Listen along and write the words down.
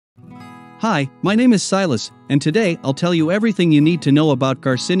Hi, my name is Silas, and today I'll tell you everything you need to know about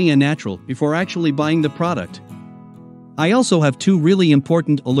Garcinia Natural before actually buying the product. I also have two really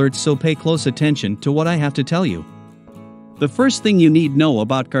important alerts, so pay close attention to what I have to tell you. The first thing you need to know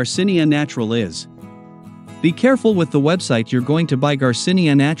about Garcinia Natural is: be careful with the website you're going to buy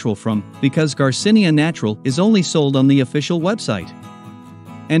Garcinia Natural from, because Garcinia Natural is only sold on the official website.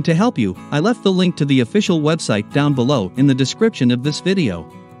 And to help you, I left the link to the official website down below in the description of this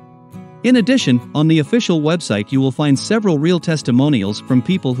video. In addition, on the official website you will find several real testimonials from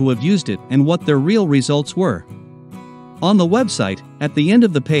people who have used it and what their real results were. On the website, at the end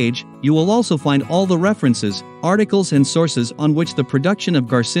of the page, you will also find all the references, articles and sources on which the production of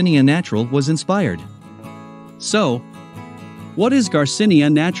Garcinia Natural was inspired. So, what is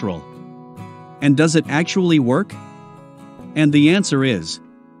Garcinia Natural? And does it actually work? And the answer is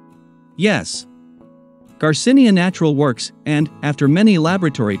yes. Garcinia Natural works, and, after many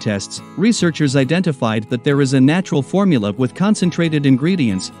laboratory tests, researchers identified that there is a natural formula with concentrated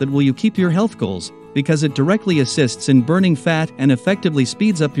ingredients that will keep your health goals, because it directly assists in burning fat and effectively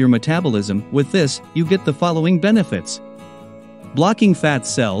speeds up your metabolism. With this, you get the following benefits: blocking fat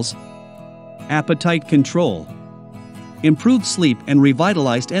cells, appetite control, improved sleep and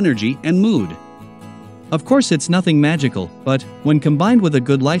revitalized energy and mood. Of course, it's nothing magical, but when combined with a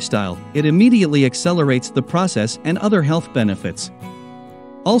good lifestyle, it immediately accelerates the process and other health benefits.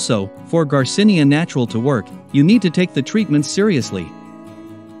 Also, for Garcinia Natural to work, you need to take the treatment seriously.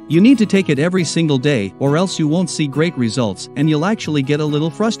 You need to take it every single day, or else you won't see great results and you'll actually get a little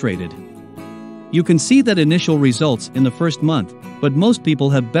frustrated. You can see that initial results in the first month, but most people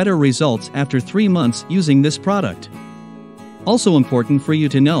have better results after 3 months using this product. Also important for you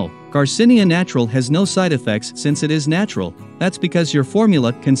to know, Garcinia Natural has no side effects since it is natural. That's because your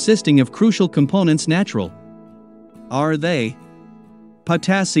formula consisting of crucial components natural. Are they?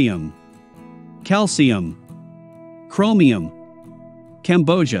 Potassium, calcium, chromium,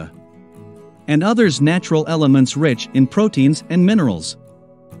 Cambogia, and others natural elements rich in proteins and minerals.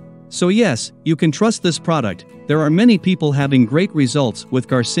 So yes, you can trust this product. There are many people having great results with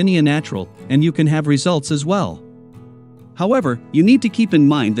Garcinia Natural, and you can have results as well. However, you need to keep in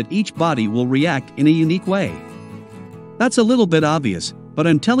mind that each body will react in a unique way. That's a little bit obvious, but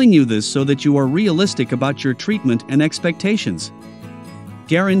I'm telling you this so that you are realistic about your treatment and expectations.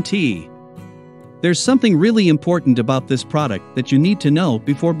 Guarantee. There's something really important about this product that you need to know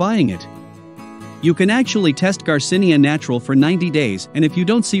before buying it. You can actually test Garcinia Natural for 90 days, and if you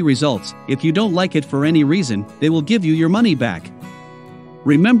don't see results, if you don't like it for any reason, they will give you your money back.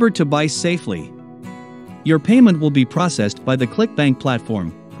 Remember to buy safely. Your payment will be processed by the ClickBank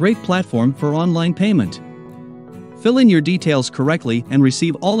platform, great platform for online payment. Fill in your details correctly and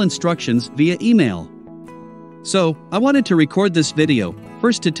receive all instructions via email. So, I wanted to record this video,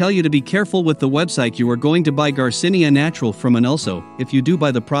 first to tell you to be careful with the website you are going to buy Garcinia Natural from, and also, if you do buy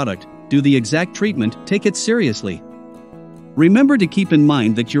the product, do the exact treatment, take it seriously. Remember to keep in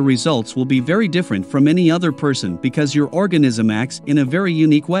mind that your results will be very different from any other person because your organism acts in a very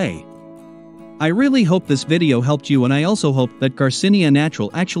unique way. I really hope this video helped you, and I also hope that Garcinia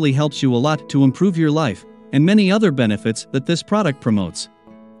Natural actually helps you a lot to improve your life, and many other benefits that this product promotes.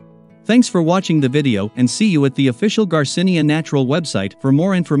 Thanks for watching the video, and see you at the official Garcinia Natural website for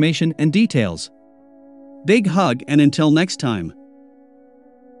more information and details. Big hug, and until next time.